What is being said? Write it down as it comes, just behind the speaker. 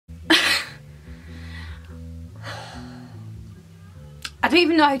don't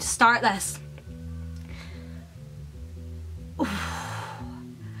even know how to start this.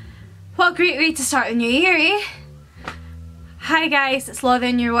 What a great way to start the new year, eh? Hi guys, it's Laura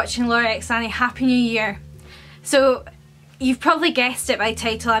and you're watching Lauraxannie. Happy New Year. So, you've probably guessed it by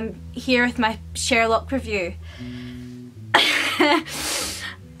title, I'm here with my Sherlock review.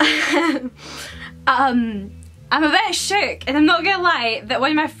 I'm a bit shook, and I'm not gonna lie that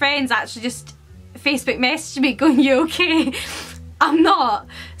one of my friends actually just Facebook messaged me going, "You okay?" I'm not.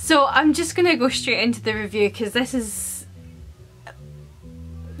 So I'm just gonna go straight into the review because this is...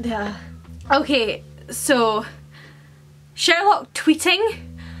 yeah. Okay, so Sherlock tweeting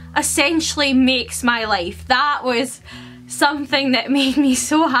essentially makes my life. That was something that made me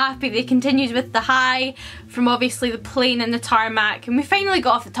so happy. They continued with the high from obviously the plane and the tarmac, and we finally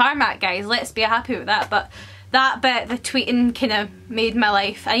got off the tarmac, guys. Let's be happy with that. But that bit, the tweeting, kind of made my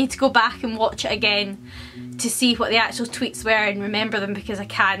life. I need to go back and watch it again to see what the actual tweets were and remember them because I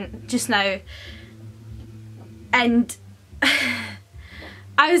can't just now. And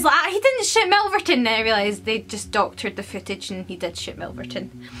I was like, he didn't shoot Milverton, then I realised they just doctored the footage and he did shoot Milverton.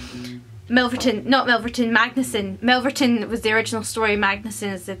 Milverton, not Milverton, Magnuson. Milverton was the original story,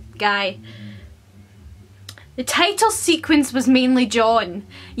 Magnuson is the guy. The title sequence was mainly John,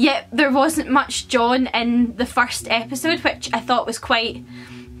 yet there wasn't much John in the first episode, which I thought was quite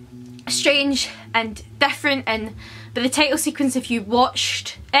strange and different. But the title sequence, if you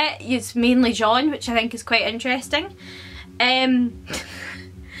watched it, is mainly John, which I think is quite interesting.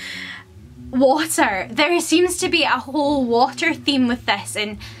 Water. There seems to be a whole water theme with this,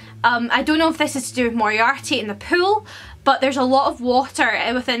 and I don't know if this is to do with Moriarty in the pool, but there's a lot of water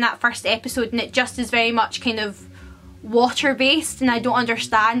within that first episode and it just is very much kind of water based, and I don't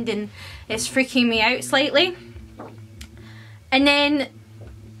understand and it's freaking me out slightly. And then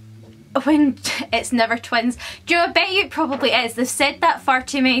when it's never twins, do you know, I bet you it probably is. They've said that far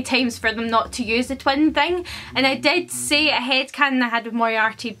too many times for them not to use the twin thing, and I did say a headcanon I had with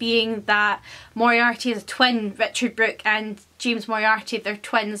Moriarty being that Moriarty is a twin. Richard Brooke and James Moriarty, they're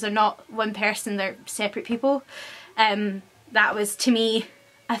twins, they're not one person, they're separate people. That was to me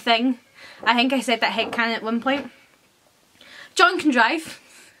a thing. I think I said that headcanon at one point. John can drive.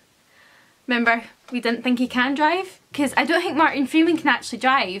 Remember, we didn't think he can drive because I don't think Martin Freeman can actually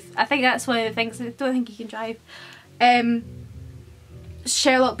drive. I think that's one of the things. I don't think he can drive.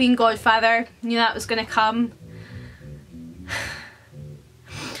 Sherlock being Godfather, knew that was going to come.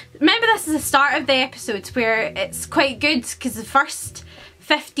 Remember, this is the start of the episode where it's quite good because the first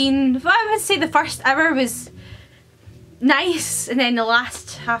 15, well, I would say the first hour was nice, and then the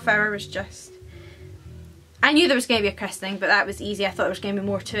last half hour was just... I knew there was going to be a christening, but that was easy. I thought there was going to be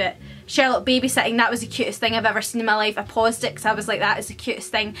more to it. Sherlock babysitting, that was the cutest thing I've ever seen in my life. I paused it because I was like, that is the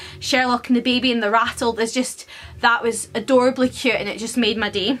cutest thing. Sherlock and the baby and the rattle is just, that was adorably cute and it just made my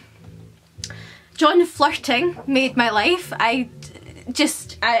day. John flirting made my life. I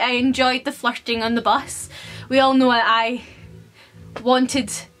enjoyed the flirting on the bus. We all know that I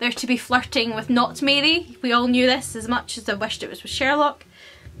wanted there to be flirting with not Mary. We all knew this as much as I wished it was with Sherlock.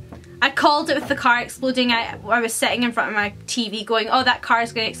 I called it with the car exploding. I was sitting in front of my TV going, oh, that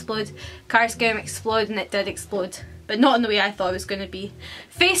car's going to explode. Car's going to explode, and it did explode. But not in the way I thought it was going to be.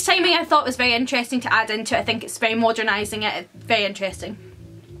 FaceTiming I thought was very interesting to add into it. I think it's very modernising it. Very interesting.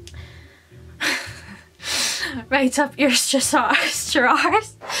 Right up your Lestrade's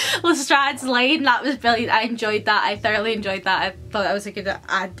line. That was brilliant. I enjoyed that. I thoroughly enjoyed that. I thought that was a good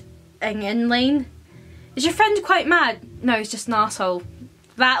adding in line. Is your friend quite mad? No, he's just an asshole.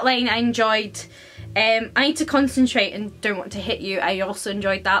 That line I enjoyed. I need to concentrate and don't want to hit you. I also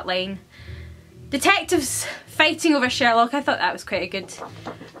enjoyed that line. Detectives fighting over Sherlock. I thought that was quite a good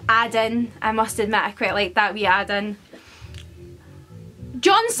add-in. I must admit I quite liked that wee add-in.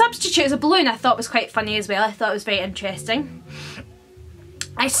 John's substitute as a balloon I thought was quite funny as well. I thought it was very interesting.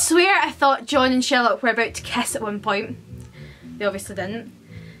 I swear I thought John and Sherlock were about to kiss at one point. They obviously didn't.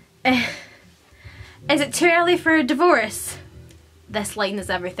 Is it too early for a divorce? This line is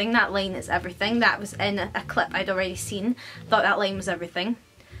everything. That line is everything. That was in a clip I'd already seen. Thought that line was everything.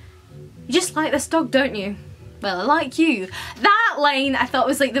 You just like this dog, don't you? Well, I like you. That line I thought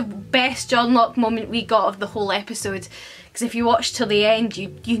was like the best John Locke moment we got of the whole episode. Because if you watch till the end,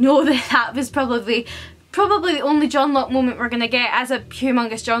 you know that that was probably the only John Locke moment we're going to get. As a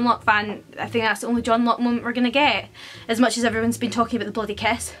humongous John Locke fan, I think that's the only John Locke moment we're going to get. As much as everyone's been talking about the bloody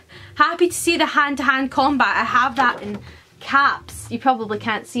kiss. Happy to see the hand-to-hand combat. I have that in caps. You probably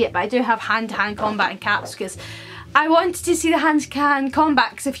can't see it, but I do have hand-to-hand combat in caps because I wanted to see the hand-to-hand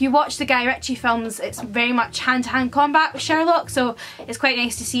combat, because if you watch the Guy Ritchie films, it's very much hand-to-hand combat with Sherlock, so it's quite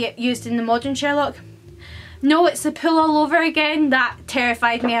nice to see it used in the modern Sherlock. No, it's the pull all over again. That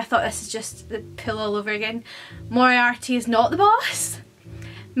terrified me. I thought this is just the pull all over again. Moriarty is not the boss.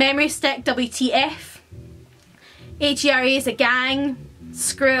 Memory stick, WTF. HERA is a gang.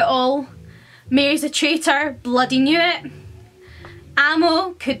 Screw it all. Mary's a traitor. Bloody knew it.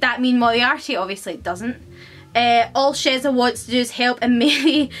 Ammo, could that mean Moriarty? Obviously it doesn't. All Shezza wants to do is help, and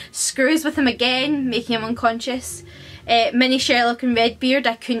Mary screws with him again, making him unconscious. Mini Sherlock and Redbeard,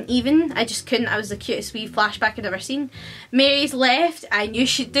 I just couldn't. I was the cutest wee flashback I'd ever seen. Mary's left, I knew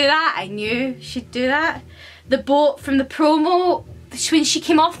she'd do that, The boat from the promo, when she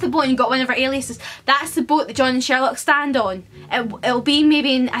came off the boat and got one of her aliases, that's the boat that John and Sherlock stand on. It'll be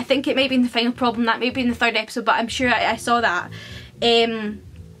maybe in, I think it may be in the final problem, that may be in the 3rd episode, but I'm sure I saw that. And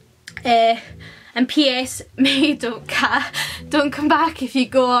P.S. Mary, don't come back if you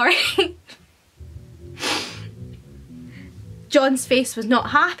go, alright? John's face was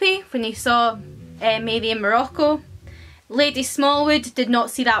not happy when he saw Mary in Morocco. Lady Smallwood, did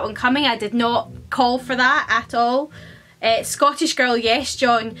not see that one coming. I did not call for that at all. Scottish girl, yes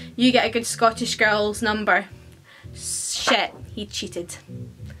John, you get a good Scottish girl's number. Shit, he cheated.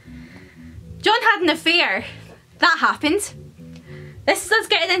 John had an affair. That happened. This is us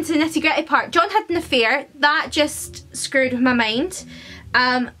getting into the nitty gritty part. John had an affair. That just screwed with my mind.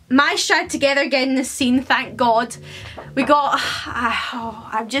 My Strad together again in this scene, thank God. We got,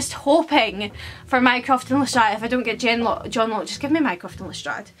 I'm just hoping for Mycroft and Lestrade. If I don't get John Locke, just give me Mycroft and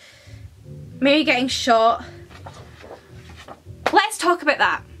Lestrade. Mary getting shot. Let's talk about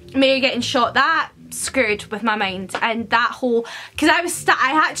that. Mary getting shot, that screwed with my mind, and that whole, because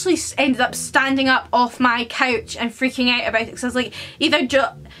I actually ended up standing up off my couch and freaking out about it, because I was like, either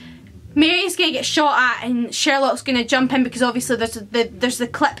Mary's gonna get shot at and Sherlock's gonna jump in, because obviously there's the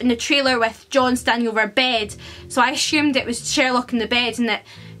clip in the trailer with John standing over a bed, so I assumed it was Sherlock in the bed, and that,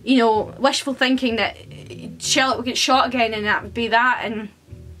 you know, wishful thinking that Sherlock would get shot again and that would be that, and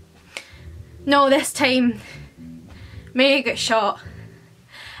no, this time Mary got shot.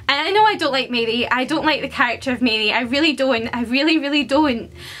 And I know I don't like Mary, I don't like the character of Mary, I really don't, I really don't,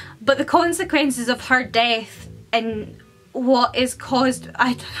 but the consequences of her death and what is caused,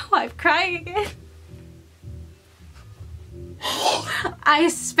 I don't know, I'm crying again. I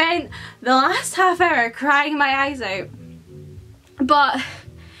spent the last half hour crying my eyes out, but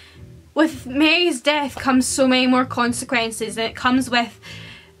with Mary's death comes so many more consequences, and it comes with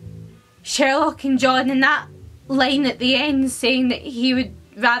Sherlock and John, and that line at the end saying that he would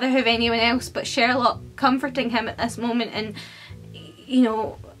rather have anyone else but Sherlock comforting him at this moment, and you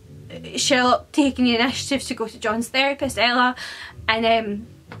know, Sherlock taking the initiative to go to John's therapist Ella, and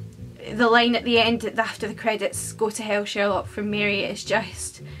the line at the end after the credits, "Go to hell Sherlock" from Mary, is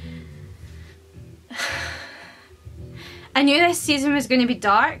just, I knew this season was going to be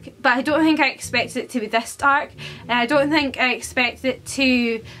dark, but I don't think I expected it to be this dark, and I don't think I expected it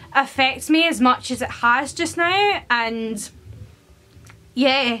to affect me as much as it has just now, and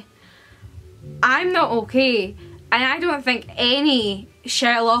yeah, I'm not okay, and I don't think any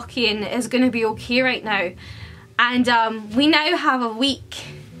Sherlockian is going to be okay right now, and we now have a week,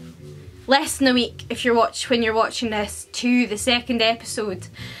 less than a week if you're when you're watching this, to the 2nd episode,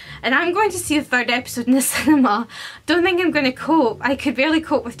 and I'm going to see the 3rd episode in the cinema. Don't think I'm going to cope. I could barely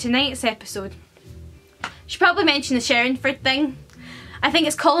cope with tonight's episode. Should probably mention the Sherringford thing. I think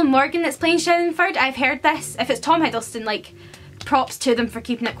it's Colin Morgan that's playing Sherringford. I've heard this. If it's Tom Hiddleston, like, props to them for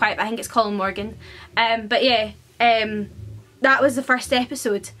keeping it quiet, but I think it's Colin Morgan. But yeah, that was the 1st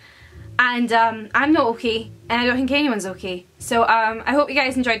episode, and I'm not okay, and I don't think anyone's okay. So I hope you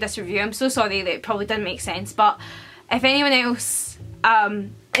guys enjoyed this review. I'm so sorry that it probably didn't make sense, but if anyone else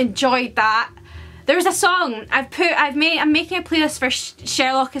enjoyed that, there was a song I'm making a playlist for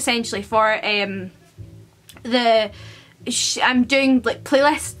Sherlock, essentially, for I'm doing like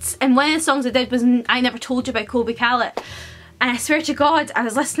playlists, and one of the songs I did was I Never Told You by Colby Callet, and I swear to God I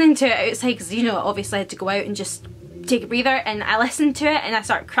was listening to it outside, because you know, obviously I had to go out and just take a breather, and I listened to it and I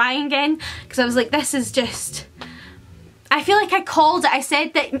started crying again, because I was like, this is just, I feel like I called it. I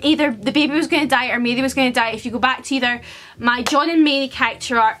said that either the baby was going to die or Mary was going to die. If you go back to either my John and Mary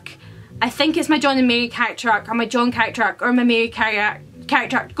character arc, I think it's my John and Mary character arc, or my John character arc, or my Mary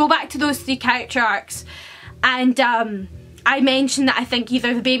character arc, go back to those 3 character arcs, and I mentioned that I think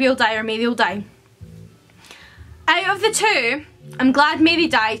either the baby will die or Mary will die. Out of the 2, I'm glad Mary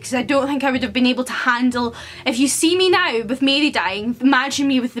died, because I don't think I would have been able to handle, if you see me now with Mary dying, imagine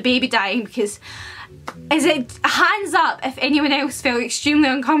me with the baby dying, because is it, hands up if anyone else felt extremely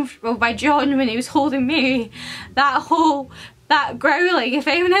uncomfortable by John when he was holding Mary, that growling, if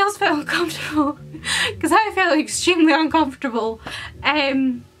anyone else felt uncomfortable, because I felt extremely uncomfortable.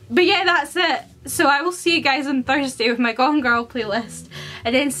 But yeah, that's it. So I will see you guys on Thursday with my Gone Girl playlist,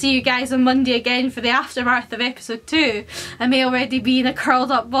 and then see you guys on Monday again for the aftermath of episode 2. I may already be in a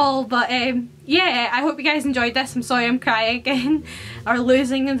curled up ball, but yeah, I hope you guys enjoyed this. I'm sorry I'm crying again, or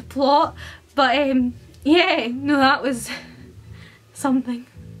losing in the plot, but yeah, no, that was something.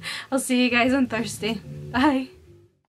 I'll see you guys on Thursday. Bye.